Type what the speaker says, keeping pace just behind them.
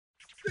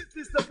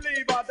This is the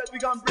flavor that we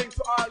can bring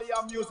to all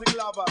your music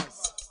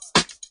lovers.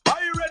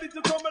 Are you ready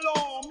to come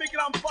along? Make it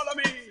and follow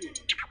me.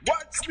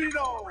 Watch me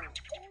now.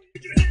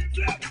 Put your hands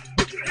up,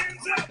 put your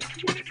hands up.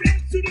 When you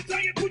dance to the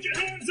tiger, put your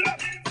hands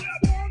up.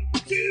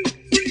 1, 2,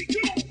 3,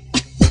 go.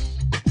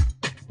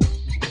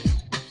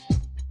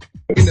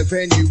 In the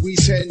venue, we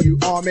send you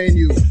our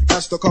menu.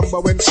 That's the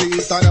combo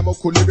MC,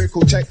 dynamical,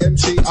 lyrical, tech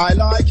MC. I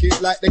like it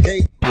like the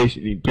cake.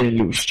 Basically, being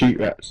little street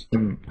rats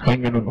and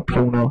hanging on the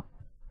corner,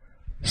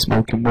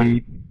 smoking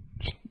weed,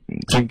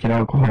 drinking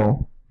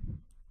alcohol,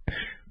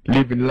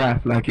 living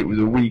life like it was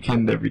a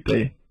weekend every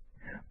day.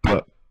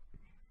 But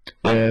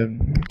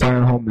going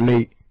home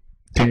late,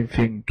 doing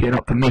things, getting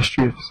up to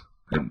mischiefs,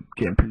 and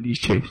getting police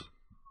chased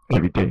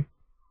every day.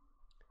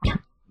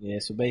 Yeah,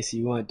 so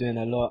basically, we weren't doing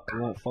a lot, we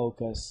weren't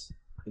focused.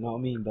 You know what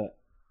I mean? But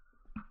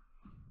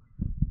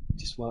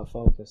just weren't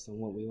focused on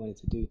what we wanted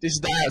to do. This is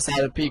the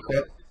outside of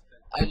Peacock.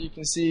 As you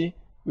can see,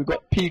 we've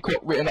got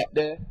Peacock written up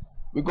there.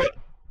 We've got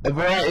a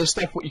variety of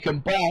stuff what you can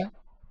buy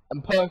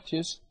and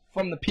purchase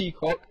from the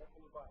Peacock.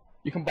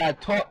 You can buy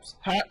tops,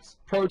 hats,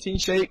 protein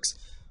shakes,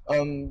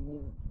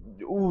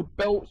 all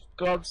belts,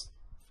 gloves,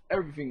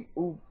 everything,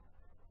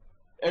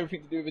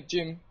 everything to do with the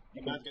gym.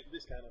 You can get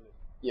this kind of it.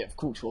 Yeah, of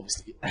course,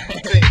 obviously.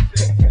 This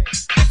is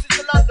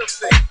a London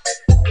thing.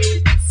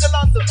 It's a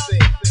London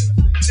thing.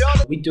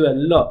 We do a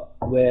lot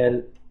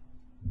where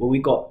we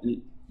got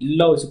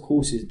loads of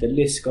courses. The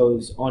list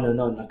goes on and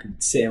on. I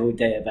could sit all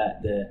day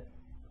about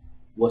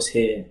what's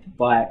here: the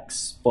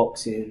bikes,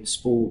 boxing,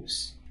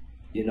 sports,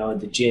 you know,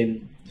 the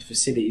gym, the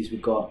facilities we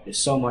got. There's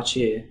so much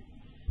here,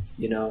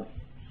 you know,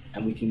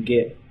 and we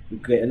get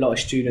a lot of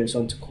students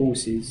onto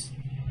courses,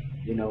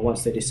 you know,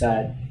 once they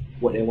decide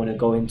what they want to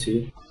go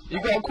into.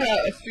 You've got quite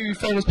a few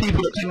famous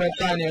people that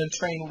come down here and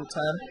train all the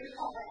time.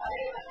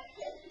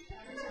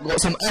 We've got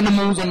some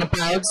animals on the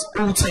bags,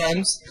 all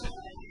times.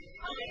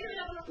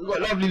 We've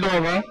got lovely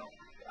Laura,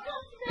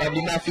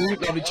 lovely Matthew,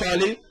 lovely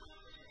Charlie.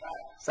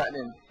 Sat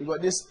in. We've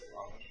got this,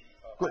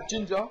 got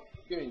Ginger.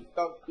 Give me,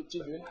 don't get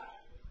Ginger in.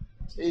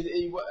 He's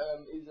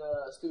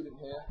a student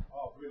here.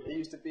 He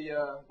used to be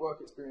a work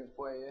experience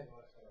boy here.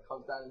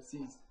 Comes down and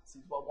sees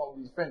one of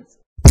his friends.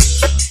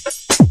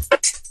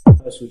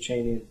 Personal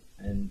training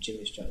and gym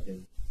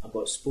instructing. I've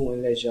got sport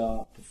and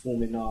leisure,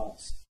 performing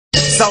arts.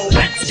 So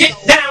let's get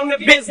down to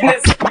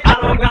business. I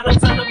don't got a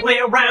time to play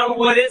around.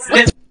 What is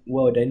this?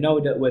 Well, they know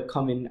that we're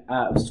coming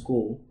out of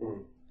school,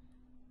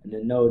 and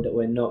they know that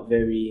we're not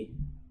very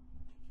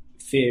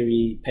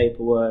theory,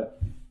 paperwork,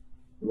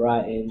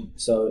 writing.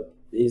 So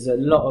there's a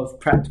lot of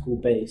practical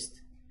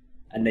based,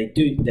 and they're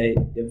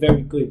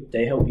very good.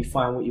 They help you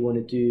find what you want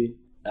to do.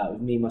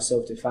 With me,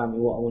 myself, they find me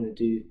what I want to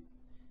do.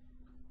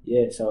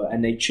 Yeah, so,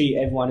 and they treat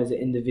everyone as an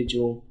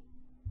individual.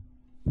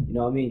 You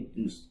know what I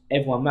mean?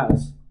 Everyone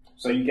matters.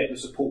 So you get the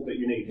support that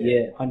you need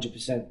here? Yeah,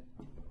 100%.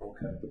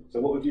 Okay. So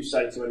what would you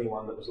say to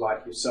anyone that was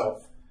like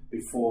yourself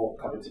before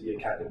coming to the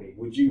academy?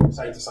 Would you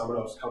say to someone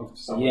else, come to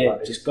someone like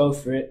this? Yeah, just go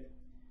for it.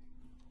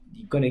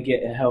 You're going to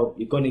get help.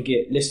 You're going to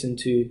get listened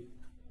to. You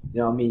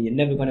know what I mean? You're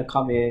never going to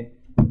come here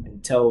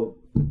and tell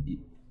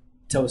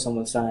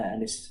someone something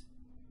and it's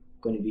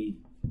going to be,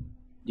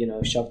 you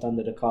know, shoved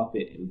under the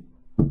carpet. It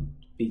will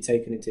be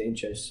taken into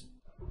interest.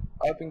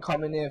 I've been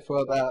coming here for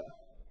about,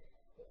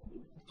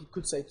 you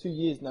could say 2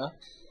 years now.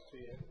 2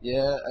 years.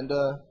 Yeah, and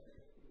a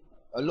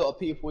lot of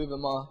people,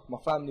 even my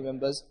family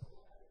members,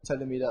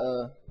 telling me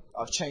that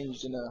I've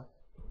changed in a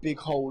big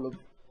whole of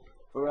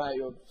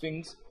variety of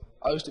things.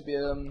 I used to be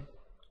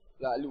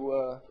like a little,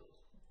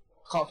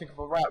 I can't think of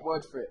a right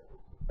word for it.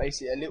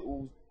 Basically, a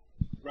little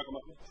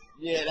Ragamuffin?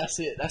 Yeah, that's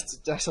it. That's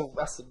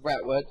the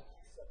right word.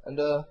 And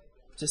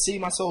to see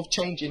myself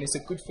changing, it's a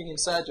good thing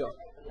inside you.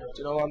 Do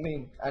you know what I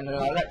mean? And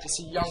I like to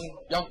see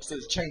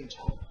youngsters change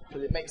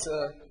because it makes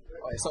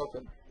it's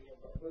open.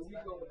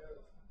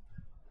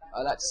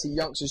 I like to see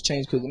youngsters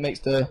change because it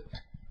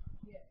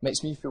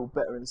makes me feel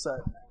better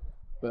inside.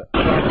 But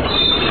When I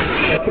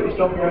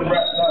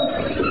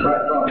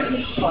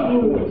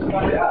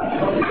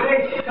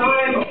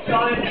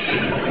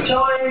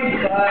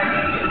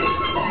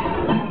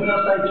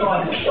say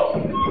time, stop.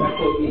 That's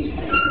what it is.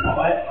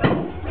 Alright?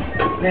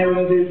 Now we're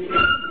going to do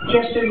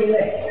just to your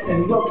left, and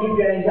you've got to keep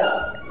your hands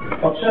up.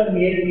 I'll turn my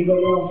head and you've got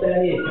your arms down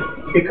here.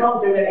 You can't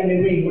do that in the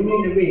ring. When you're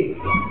in the ring,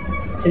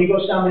 and you've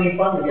got somebody in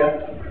front of you,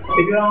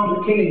 if your arms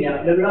are killing you,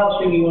 the last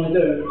thing you want to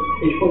do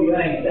is put your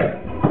hands down.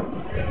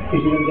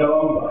 Because you're going to go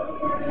over.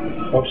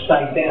 Or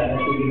stay down,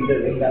 that's what you're going to do.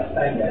 You're going to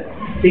stay down.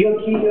 So you've got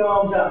to keep your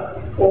arms up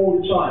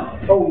all the time.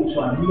 All the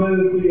time.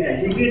 Move with your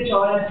hands. If you're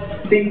tired,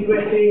 deep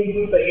breath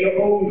in, but you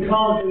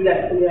can't do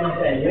that with your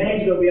hands down. Your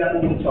hands got to be up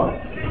all the time.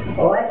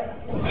 Alright?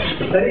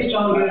 So this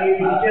time we're going to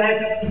use your jab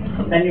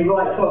and your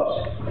right cross.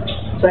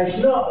 So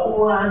it's not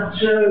 1,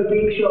 2,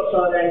 big shots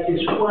like that, it's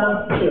just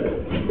 1,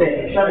 2.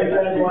 There, show it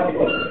down right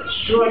cross.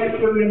 Straight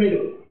through the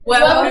middle.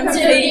 Welcome to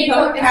the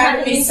Peacock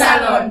Academy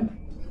Salon.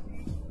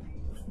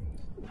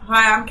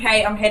 Hi, I'm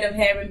Kate, I'm Head of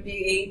Hair and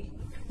Beauty.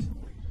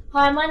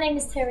 Hi, my name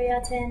is Terry. I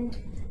attend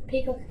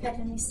Peacock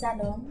Academy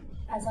Salon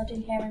as I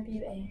do hair and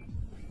beauty.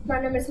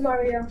 My name is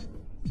Maria.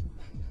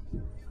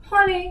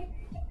 Holly.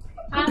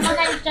 Hi, my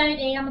name's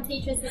Jodie. I'm a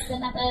teacher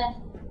assistant at the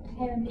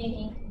Hair and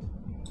Beauty.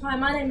 Hi,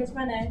 my name is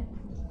Renee.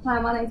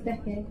 Hi, my name's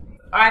Becky.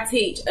 I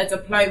teach a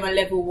diploma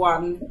level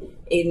 1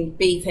 in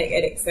BTEC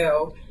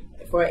Edexcel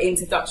for an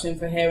introduction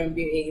for hair and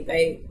beauty.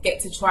 They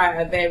get to try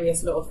a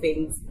various lot of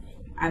things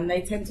and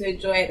they tend to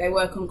enjoy it. They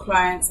work on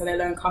clients, so they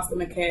learn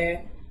customer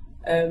care,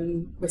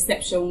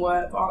 reception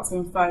work,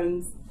 answering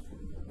phones.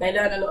 They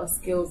learn a lot of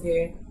skills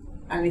here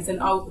and it's an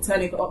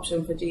alternative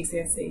option for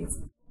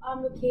GCSEs.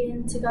 I'm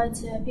looking to go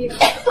to a beauty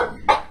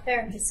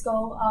therapy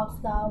school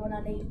after when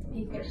I leave the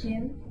Peacock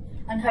Gym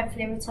and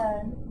hopefully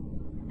return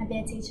and be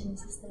a teaching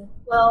assistant.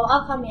 Well,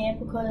 I come here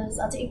because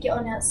I didn't get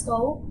on at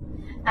school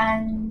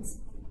and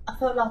I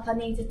felt like I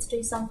needed to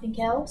do something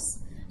else.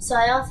 So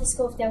I asked the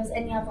school if there was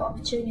any other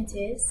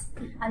opportunities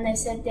and they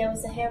said there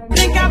was a hair and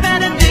beauty.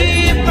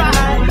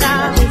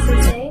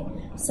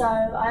 So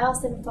I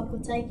asked them if I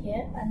could take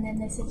it and then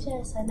they said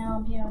yes, so now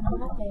I'm here and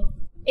I'm happy.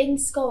 In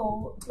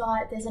school,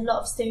 like there's a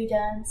lot of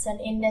students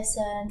and in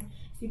lesson,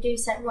 if you do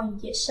something wrong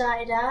you get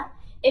shouted at.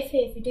 If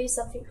you do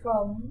something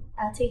wrong,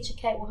 our teacher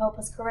Kate will help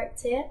us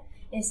correct it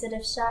instead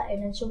of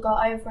shouting, and she'll go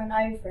over and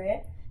over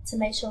it to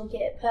make sure we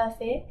get it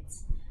perfect.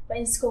 But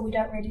in school we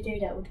don't really do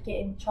that, we'd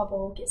get in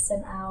trouble, get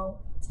sent out,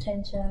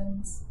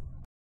 detentions.